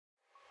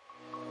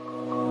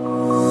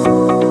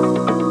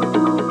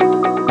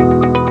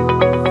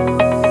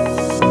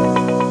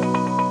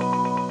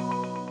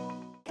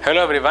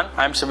everyone,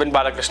 I am Subin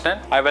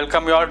Balakrishnan. I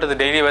welcome you all to the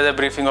daily weather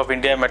briefing of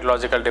India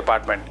Meteorological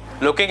Department.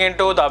 Looking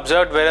into the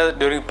observed weather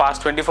during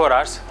past 24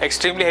 hours,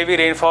 extremely heavy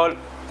rainfall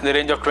in the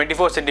range of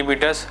 24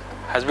 centimeters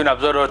has been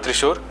observed over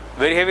Thrissur.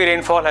 Very heavy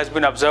rainfall has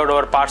been observed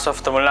over parts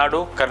of Tamil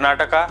Nadu,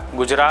 Karnataka,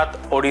 Gujarat,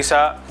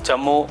 Odisha,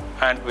 Jammu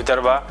and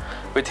Vidarbha,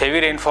 with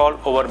heavy rainfall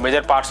over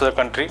major parts of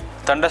the country.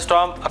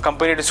 Thunderstorm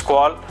accompanied with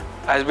squall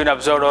has been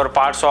observed over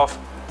parts of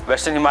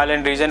Western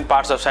Himalayan region,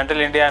 parts of Central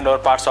India and over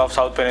parts of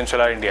South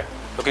Peninsular India.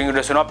 Looking into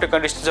the synoptic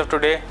conditions of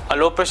today, a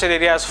low pressure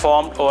area has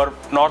formed over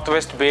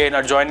Northwest Bay and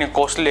adjoining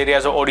coastal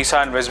areas of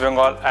Odisha and West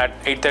Bengal at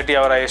 8:30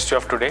 hour IST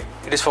of today.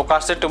 It is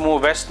forecasted to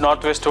move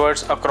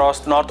west-northwestwards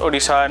across North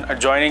Odisha and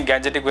adjoining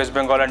Gangetic West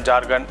Bengal and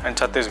Jharkhand and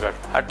Chhattisgarh.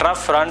 A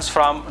trough runs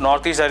from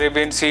Northeast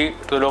Arabian Sea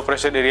to the low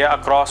pressure area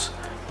across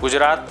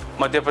Gujarat,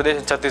 Madhya Pradesh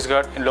and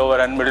Chhattisgarh in lower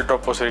and middle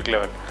tropospheric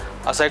level.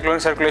 A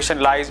cyclonic circulation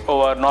lies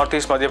over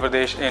northeast Madhya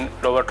Pradesh in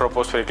lower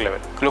tropospheric level.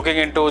 Looking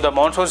into the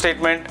monsoon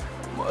statement,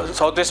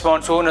 southwest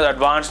monsoon has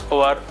advanced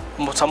over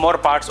some more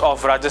parts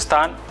of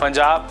Rajasthan,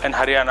 Punjab and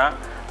Haryana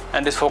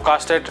and is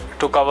forecasted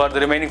to cover the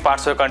remaining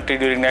parts of the country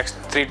during next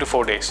 3 to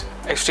 4 days.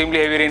 Extremely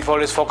heavy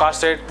rainfall is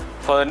forecasted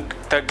for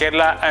the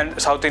Kerala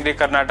and South India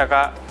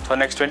Karnataka for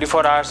next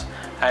 24 hours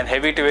and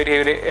heavy to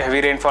very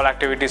heavy rainfall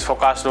activity is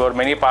forecast over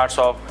many parts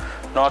of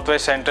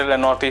northwest, central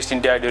and northeast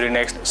India during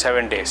next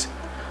 7 days.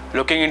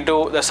 Looking into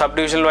the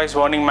subdivisional wise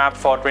warning map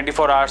for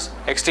 24 hours,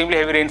 extremely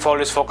heavy rainfall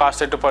is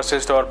forecasted to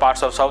persist over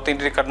parts of South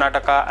India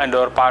Karnataka and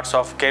over parts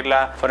of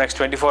Kerala for next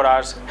 24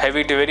 hours.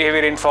 Heavy to very heavy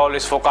rainfall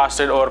is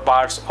forecasted over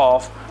parts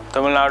of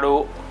Tamil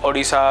Nadu,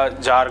 Odisha,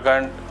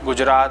 Jharkhand,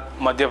 Gujarat,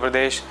 Madhya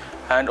Pradesh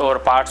and over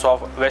parts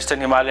of Western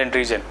Himalayan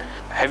region.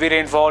 Heavy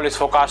rainfall is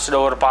forecasted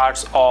over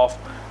parts of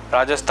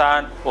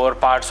Rajasthan, over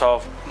parts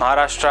of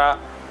Maharashtra,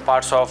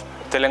 parts of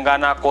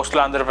Telangana,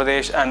 coastal Andhra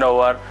Pradesh and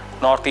over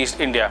northeast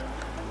India.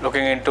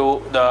 Looking into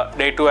the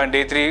day 2 and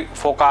day 3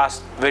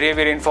 forecast, very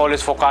heavy rainfall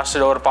is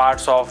forecasted over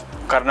parts of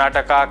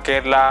Karnataka,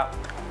 Kerala,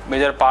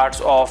 major parts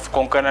of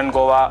Konkan and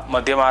Goa,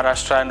 Madhya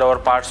Maharashtra and over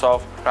parts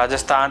of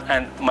Rajasthan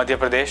and Madhya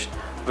Pradesh,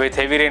 with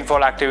heavy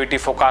rainfall activity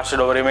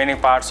forecasted over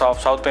remaining parts of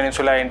South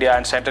Peninsular India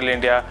and Central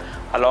India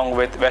along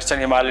with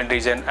Western Himalayan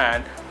region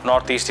and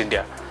Northeast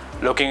India.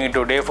 Looking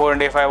into day 4 and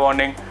day 5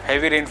 warning,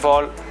 heavy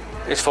rainfall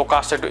is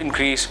forecasted to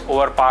increase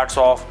over parts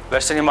of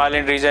Western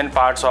Himalayan region,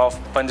 parts of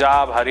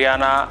Punjab,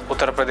 Haryana,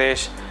 Uttar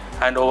Pradesh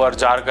and over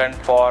Jharkhand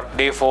for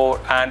day 4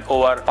 and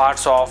over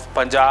parts of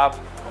Punjab,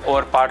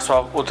 over parts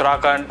of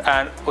Uttarakhand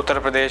and Uttar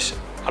Pradesh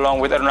along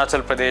with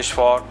Arunachal Pradesh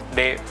for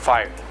day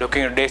 5.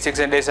 Looking at day 6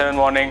 and day 7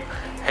 warning,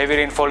 heavy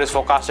rainfall is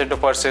forecasted to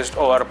persist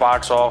over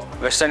parts of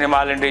Western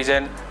Himalayan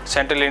region,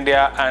 Central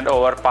India and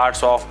over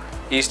parts of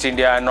East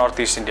India and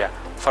Northeast India.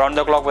 For on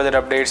the clock weather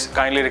updates,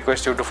 kindly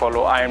request you to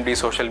follow IMD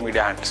social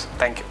media handles.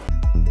 Thank you.